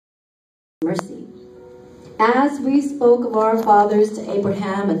mercy. As we spoke of our fathers to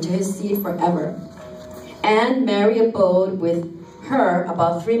Abraham and to his seed forever, and Mary abode with her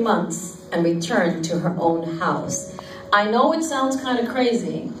about 3 months and returned to her own house. I know it sounds kind of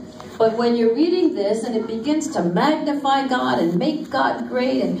crazy, but when you're reading this and it begins to magnify God and make God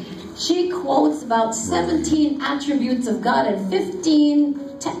great, and she quotes about 17 attributes of God and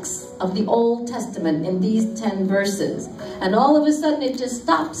 15 texts of the Old Testament in these 10 verses. And all of a sudden it just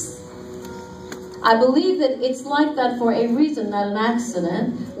stops. I believe that it's like that for a reason, not an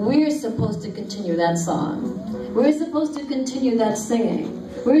accident. We're supposed to continue that song. We're supposed to continue that singing.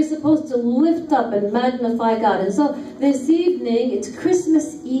 We're supposed to lift up and magnify God. And so this evening, it's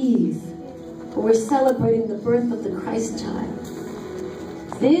Christmas Eve. We're celebrating the birth of the Christ child.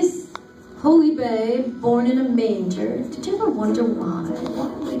 This holy babe born in a manger. Did you ever wonder why? Why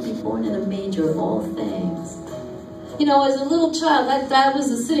would he be born in a manger of all things? You know, as a little child, that was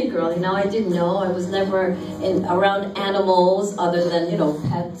a city girl. You know, I didn't know. I was never around animals other than, you know,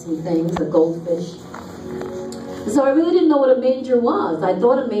 pets and things, a goldfish. So I really didn't know what a manger was. I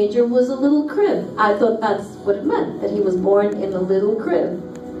thought a manger was a little crib. I thought that's what it meant, that he was born in a little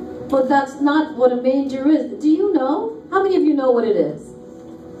crib. But that's not what a manger is. Do you know? How many of you know what it is?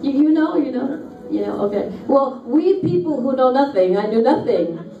 You know? You know? You know? Okay. Well, we people who know nothing, I knew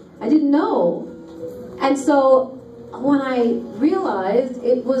nothing. I didn't know. And so when I realized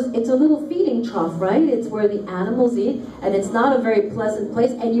it's a little feeding trough, right? It's where the animals eat, and it's not a very pleasant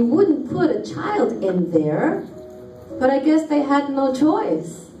place, and you wouldn't put a child in there, but I guess they had no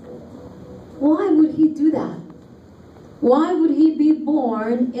choice. Why would he do that? Why would he be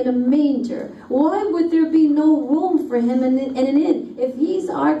born in a manger? Why would there be no room for him in an inn? If he's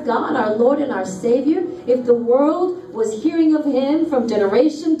our God, our Lord and our Savior, if the world was hearing of him from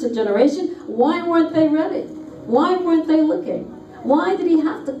generation to generation, why weren't they ready? Why weren't they looking? Why did he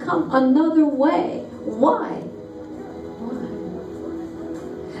have to come another way? Why?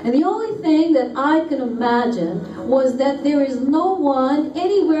 And the only thing that I can imagine was that there is no one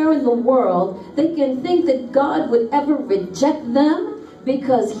anywhere in the world that can think that God would ever reject them,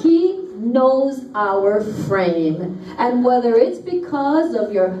 because he knows our frame. And whether it's because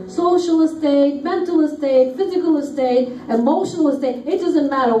of your social estate, mental estate, physical estate, emotional estate, it doesn't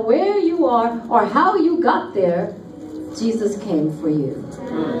matter where you are or how you got there, Jesus came for you.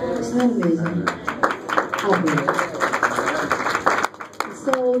 Isn't that amazing?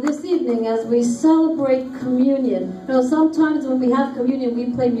 So this evening, as we celebrate communion, you know, sometimes when we have communion,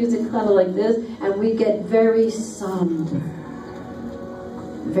 we play music kind of like this, and we get very somber,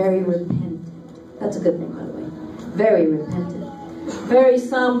 very repentant. That's a good thing, by the way. Very repentant, very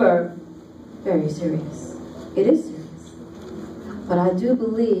somber, very serious. It is serious. But I do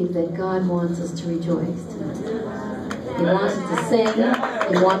believe that God wants us to rejoice tonight. He wants us to sing.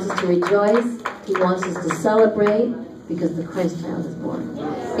 He wants us to rejoice. He wants us to celebrate, because the Christ child is born.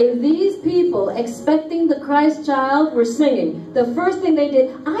 If these people expecting the Christ child were singing, the first thing they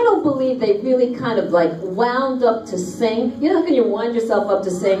did, I don't believe they really kind of like wound up to sing. You know how can you wind yourself up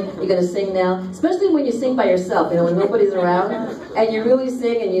to sing? You're going to sing now. Especially when you sing by yourself, you know, when nobody's around. And you really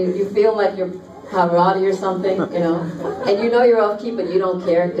sing and you feel like you're Pavarotti or something, you know. And you know you're off key, but you don't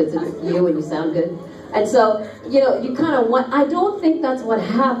care because it's you and you sound good. And so, you know, you kind of want, I don't think that's what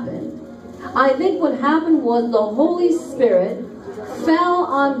happened. I think what happened was the Holy Spirit fell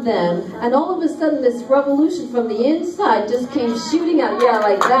on them, and all of a sudden this revolution from the inside just came shooting out, yeah,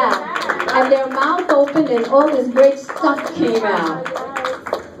 like that. And their mouth opened and all this great stuff came out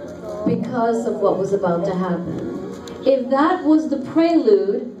because of what was about to happen. If that was the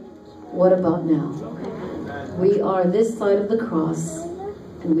prelude, what about now? We are this side of the cross,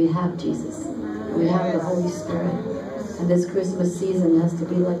 and we have Jesus. We have the Holy Spirit. And this Christmas season has to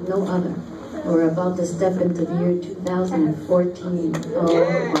be like no other. We're about to step into the year 2014.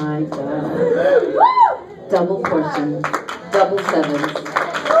 Oh my God. Double portion. Double sevens.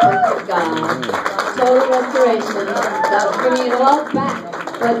 Perfect God. Total restoration. God's bringing it all back.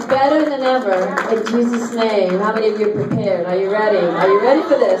 But better than ever, in Jesus' name. How many of you are prepared? Are you ready? Are you ready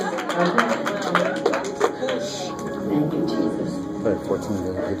for this? Thank you, Jesus. Are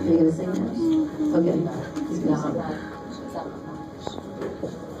you going to sing that? Okay. He's going to sing that.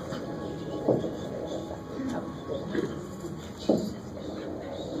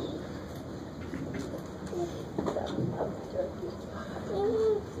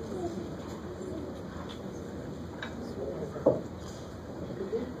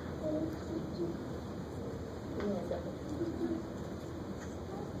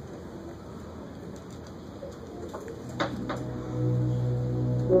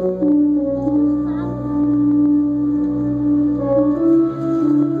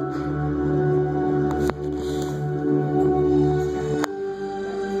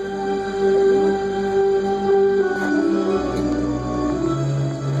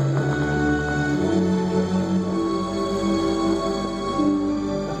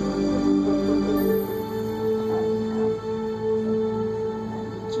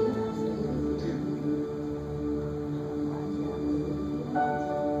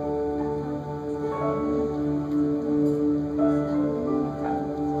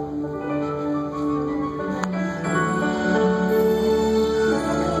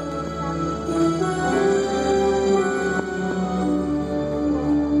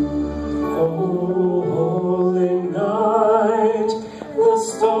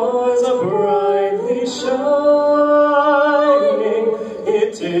 stars are brightly shining.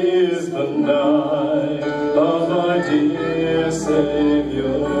 It is the night of our dear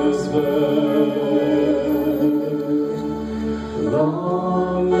Savior's birth.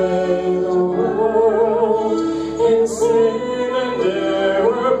 Long lay the world in sin and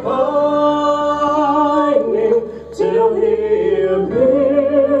error pining, till He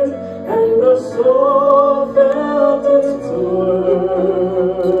appeared and the soul felt its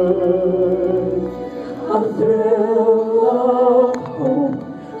worth. A thrill of hope,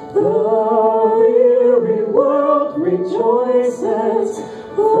 the weary world rejoices,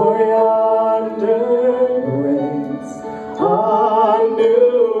 for yonder breaks a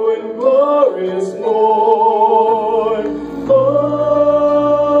new and glorious morn.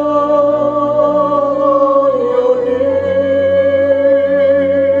 On your knees,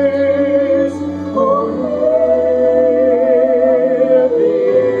 oh, hear the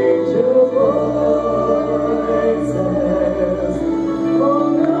angel voices. Oh,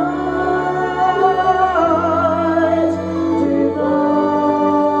 night divine,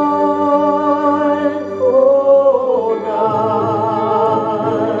 oh,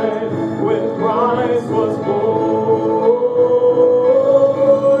 night when Christ was born.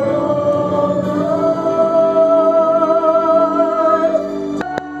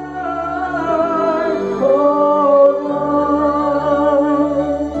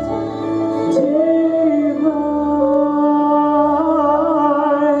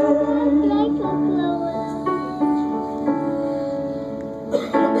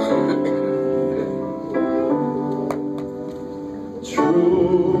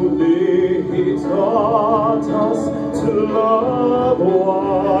 Truly He taught us to love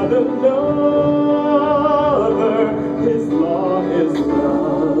one another. His law is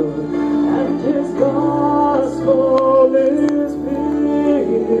love, and His gospel is peace.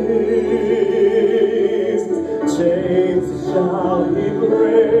 Chains shall He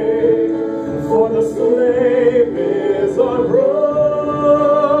break, for the slave is our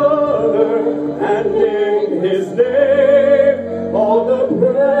brother, and in His name all the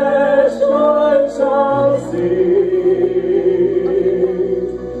oppression shall cease.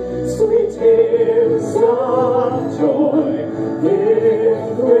 Sweet hymns of joy,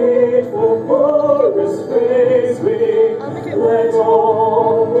 if grateful for His praise we let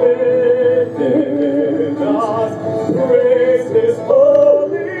all within us praise His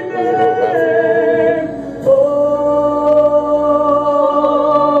holy name. Oh,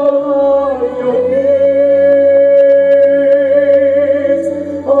 your knees,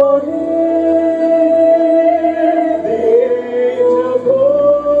 oh, hear the angel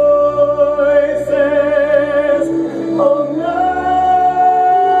voices. Oh, night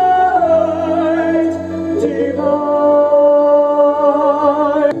divine.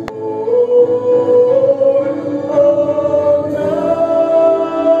 Oh, night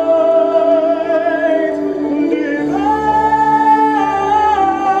divine.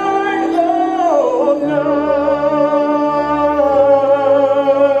 Oh,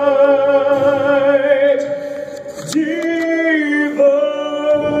 night divine.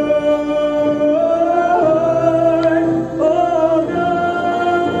 Oh, night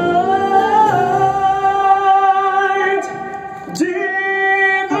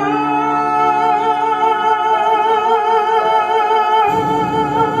divine.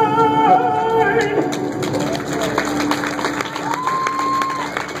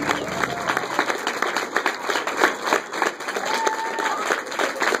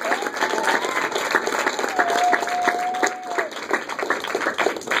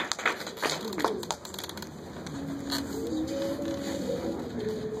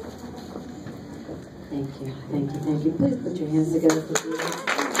 Thank you, thank you, thank you. Please put your hands together for Jesus.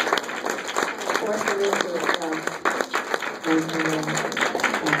 Or for you as well. Thank you, Lord.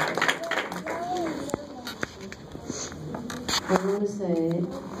 I want to say,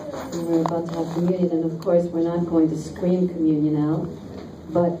 we're about to have communion, and of course we're not going to scream communion out,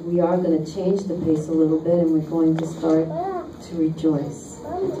 but we are going to change the pace a little bit, and we're going to start to rejoice,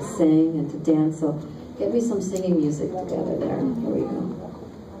 and to sing, and to dance. So get me some singing music together there. Here we go.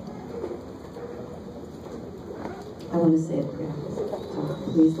 I want to say a prayer. So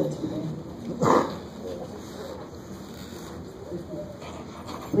please, let's pray.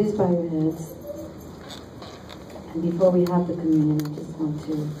 Please bow your heads. And before we have the communion, I just want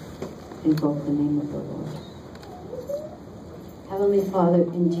to invoke the name of the Lord. Heavenly Father,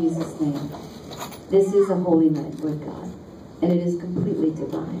 in Jesus' name, this is a holy night, Lord God, and it is completely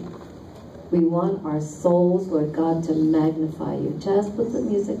divine. We want our souls, Lord God, to magnify you. Just put the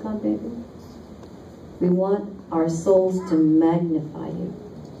music on, baby. We want our souls to magnify you.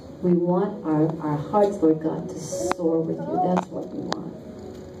 We want our hearts, Lord God, to soar with you. That's what we want.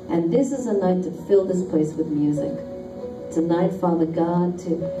 And this is a night to fill this place with music. Tonight, Father God,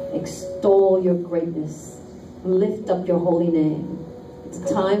 to extol your greatness, lift up your holy name. It's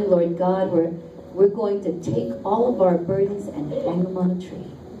a time, Lord God, where we're going to take all of our burdens and hang them on a tree.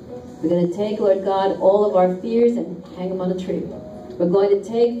 We're going to take, Lord God, all of our fears and hang them on a tree. We're going to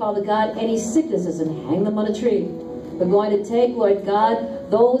take, Father God, any sicknesses and hang them on a tree. We're going to take, Lord God,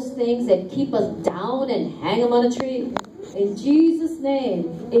 those things that keep us down and hang them on a tree. In Jesus'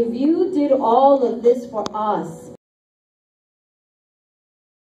 name, if you did all of this for us,